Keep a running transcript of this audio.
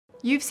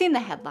You've seen the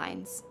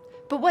headlines.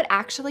 But what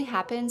actually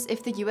happens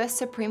if the U.S.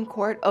 Supreme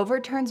Court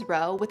overturns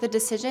Roe with a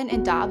decision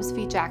in Dobbs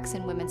v.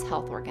 Jackson Women's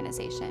Health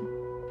Organization?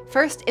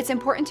 First, it's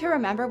important to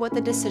remember what the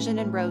decision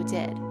in Roe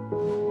did.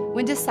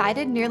 When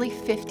decided nearly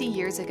 50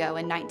 years ago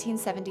in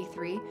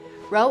 1973,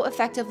 Roe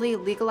effectively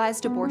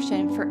legalized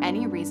abortion for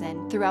any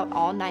reason throughout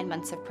all 9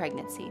 months of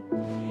pregnancy.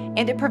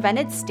 And it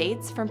prevented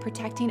states from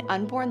protecting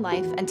unborn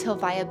life until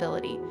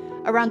viability,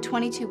 around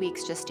 22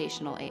 weeks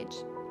gestational age.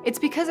 It's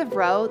because of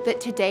Roe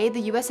that today the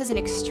U.S. is an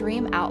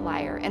extreme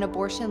outlier in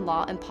abortion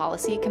law and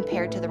policy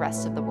compared to the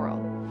rest of the world.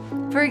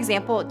 For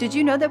example, did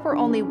you know that we're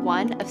only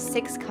one of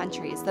 6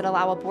 countries that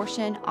allow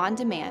abortion on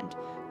demand,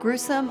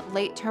 gruesome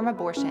late-term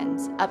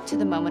abortions up to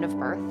the moment of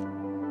birth?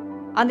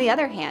 On the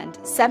other hand,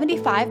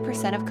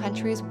 75% of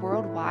countries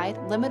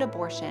worldwide limit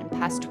abortion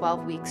past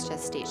 12 weeks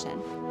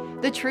gestation.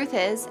 The truth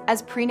is,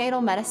 as prenatal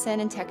medicine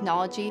and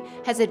technology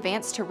has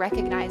advanced to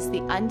recognize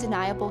the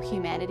undeniable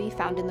humanity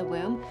found in the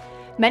womb,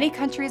 many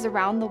countries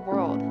around the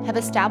world have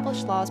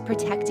established laws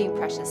protecting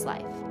precious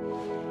life.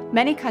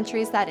 Many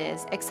countries, that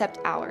is, except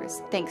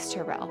ours, thanks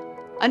to Roe.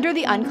 Under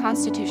the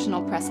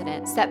unconstitutional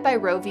precedent set by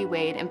Roe v.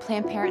 Wade and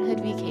Planned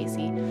Parenthood v.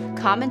 Casey,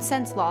 common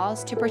sense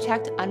laws to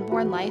protect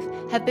unborn life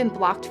have been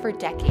blocked for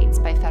decades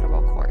by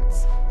federal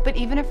courts. But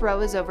even if Roe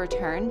is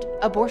overturned,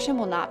 abortion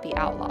will not be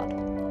outlawed.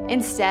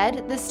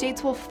 Instead, the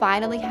states will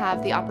finally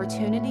have the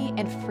opportunity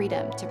and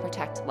freedom to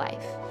protect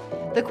life.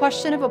 The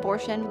question of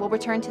abortion will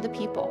return to the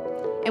people,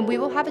 and we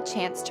will have a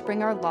chance to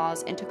bring our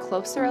laws into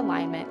closer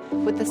alignment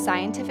with the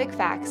scientific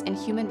facts and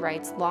human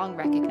rights long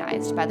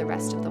recognized by the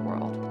rest of the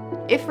world.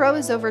 If Roe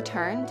is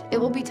overturned, it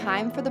will be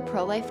time for the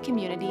pro-life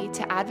community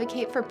to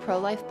advocate for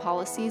pro-life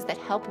policies that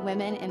help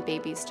women and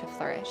babies to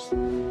flourish.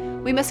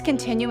 We must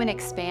continue and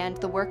expand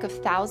the work of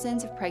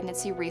thousands of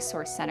pregnancy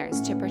resource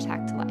centers to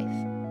protect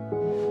life.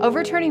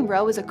 Overturning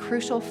Roe is a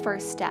crucial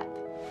first step,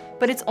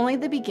 but it's only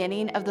the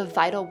beginning of the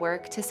vital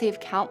work to save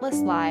countless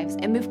lives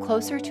and move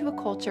closer to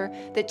a culture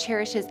that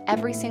cherishes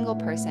every single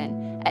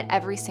person at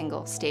every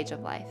single stage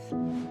of life.